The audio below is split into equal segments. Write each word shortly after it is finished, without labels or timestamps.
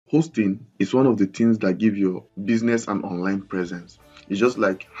Hosting is one of the things that give your business an online presence. It's just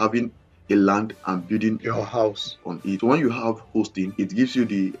like having a land and building your house on it. So when you have hosting, it gives you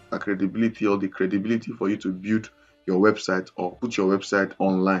the credibility or the credibility for you to build your website or put your website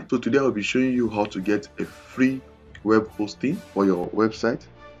online. So today I'll be showing you how to get a free web hosting for your website,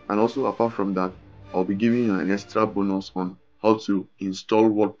 and also apart from that, I'll be giving you an extra bonus on how to install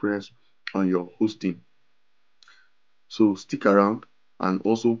WordPress on your hosting. So stick around and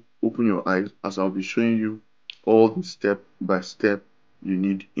also open your eyes as I'll be showing you all the step by step you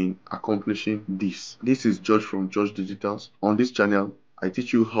need in accomplishing this. This is George from George Digitals. On this channel, I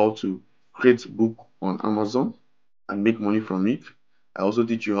teach you how to create book on Amazon and make money from it. I also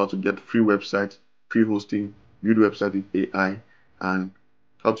teach you how to get free website, free hosting, build website with AI, and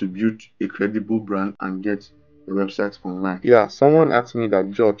how to build a credible brand and get a website online. Yeah, someone asked me that,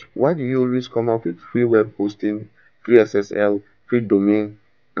 George, why do you always come up with free web hosting, free SSL, free domain,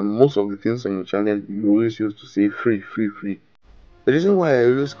 and most of the things on your channel you always use to say free, free, free? The reason why I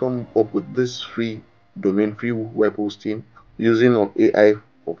always come up with this free domain, free web hosting using of AI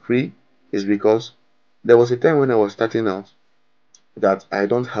for free is because there was a time when I was starting out that I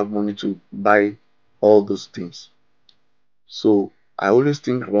don't have money to buy all those things. So I always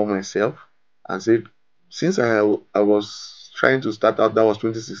think about myself and said, since I was trying to start out, that was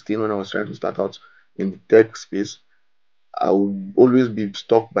 2016 when I was trying to start out in the tech space, I would always be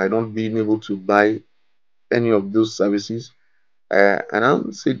stuck by not being able to buy any of those services. And I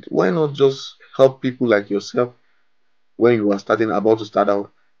said, why not just help people like yourself when you are about to start out,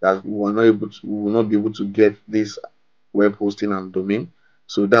 that we will not be able to get this web hosting and domain.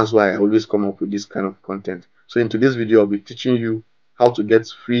 So that's why I always come up with this kind of content. So in today's video, I'll be teaching you how to get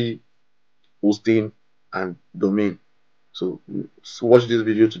free hosting and domain. So watch this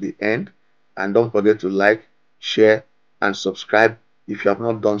video to the end, and don't forget to like, share, and subscribe if you have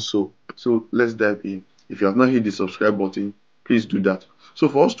not done so. So let's dive in. If you have not hit the subscribe button, please do that. So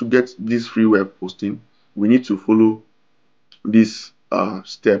for us to get this free web hosting, we need to follow these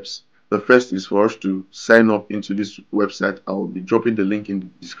steps. The first is for us to sign up into this website. I will be dropping the link in the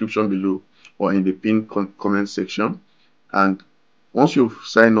description below or in the pinned comment section. And once you've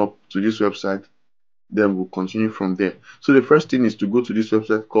signed up to this website, then we'll continue from there. So the first thing is to go to this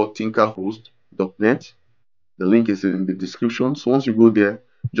website called tinkerhost.net. The link is in the description. So once you go there,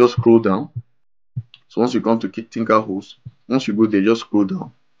 just scroll down. So once you come to Tinkerhost, once you go there, just scroll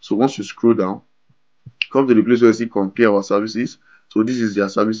down. So once you scroll down, come to the place where you see compare our services. So this is their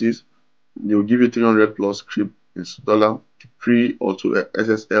services. They will give you 300 plus script installer, free auto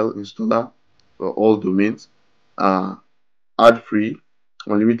SSL installer for all domains, ad free,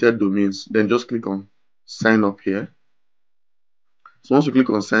 unlimited domains. Then just click on sign up here. So once you click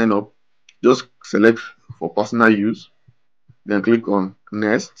on sign up, just select for personal use, then click on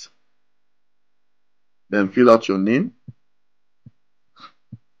next, then fill out your name.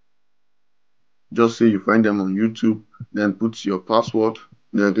 Just say you find them on YouTube, then put your password,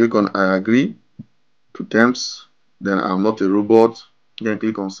 then click on I agree to terms, then I'm not a robot, then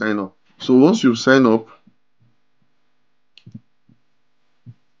click on sign up. So once you sign up,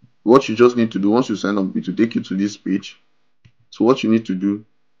 what you just need to do once you sign up is to take you to this page. So what you need to do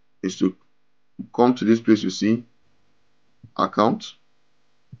is to come to this place you see account.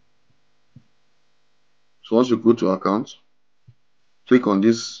 So once you go to account, click on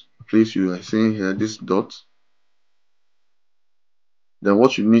this place you are seeing here, this dot. Then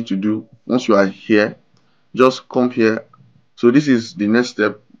what you need to do once you are here, just come here. So this is the next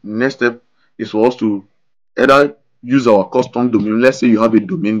step. Next step is for us to either use our custom domain. Let's say you have a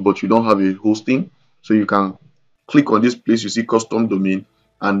domain but you don't have a hosting, so you can click on this place you see custom domain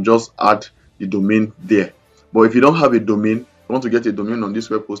and just add the domain there. But if you don't have a domain, you want to get a domain on this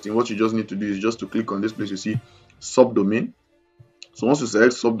web hosting, what you just need to do is just to click on this place you see subdomain. So once you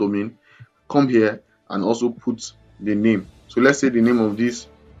select subdomain, come here and also put the name. So let's say the name of this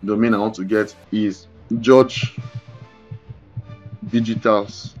domain I want to get is George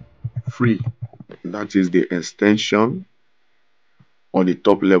Digitals free. That is the extension or the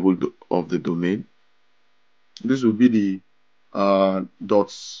top level of the domain. This will be the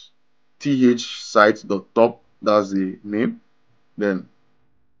 .th site.top. That's the name. Then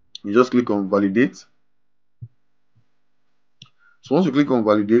you just click on validate. So once you click on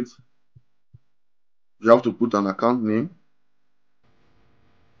validate, you have to put an account name.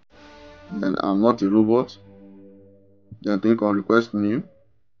 Then I'm not a robot. Then click on request new.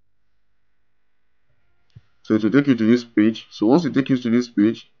 So it will take you to this page. So once it takes you to this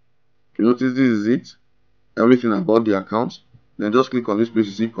page, you notice this is it, everything about the account. Then just click on this place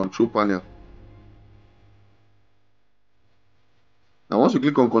you see control panel. Now once you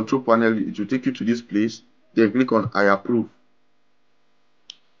click on control panel, it will take you to this place. Then click on I approve.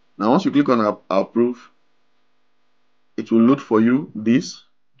 Now once you click on approve, it will load for you this.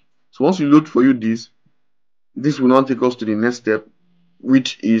 So once you load for you this will now take us to the next step,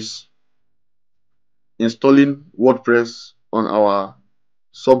 which is installing WordPress on our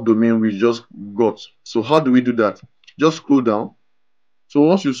subdomain we just got. So how do we do that? Just scroll down. So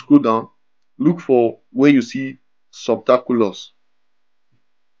once you scroll down, look for where you see Subtaculous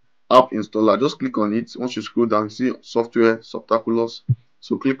app installer. Just click on it. Once you scroll down, you see software Subtaculous.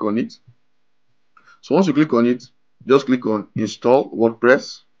 So click on it. So once you click on it, just click on install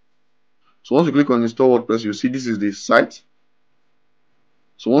WordPress. So once you click on install WordPress, you see this is the site.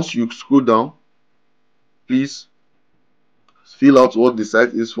 So once you scroll down, please fill out what the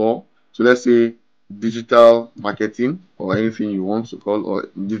site is for. So let's say digital marketing or anything you want to call, or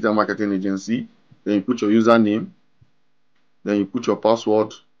digital marketing agency. Then you put your username, then you put your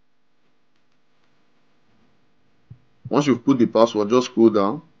password. Once you've put the password, just scroll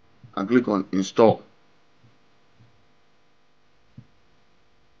down and click on install.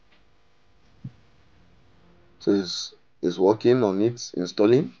 So it's working on it,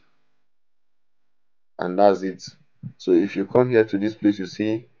 installing, and that's it. So if you come here to this place, you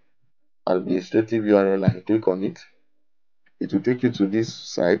see administrative URL and click on it, it will take you to this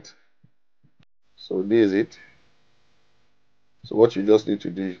site. So this is it. So what you just need to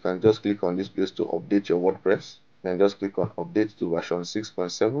do, you can just click on this place to update your WordPress. Then just click on update to version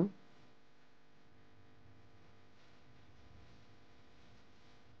 6.7.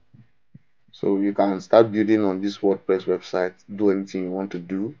 So you can start building on this WordPress website, do anything you want to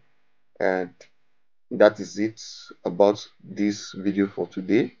do. And that is it about this video for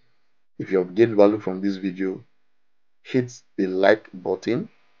today. If you have gained value from this video, hit the like button.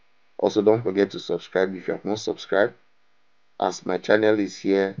 Also, don't forget to subscribe if you have not subscribed, as my channel is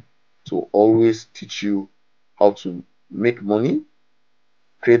here to always teach you how to make money,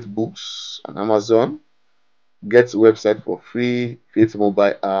 create books on Amazon, get website for free, create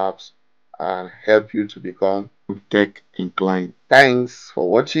mobile apps, and help you to become tech inclined. Thanks for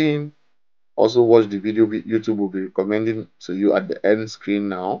watching. Also watch the video YouTube will be recommending to you at the end screen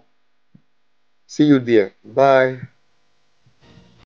now. See you there. Bye.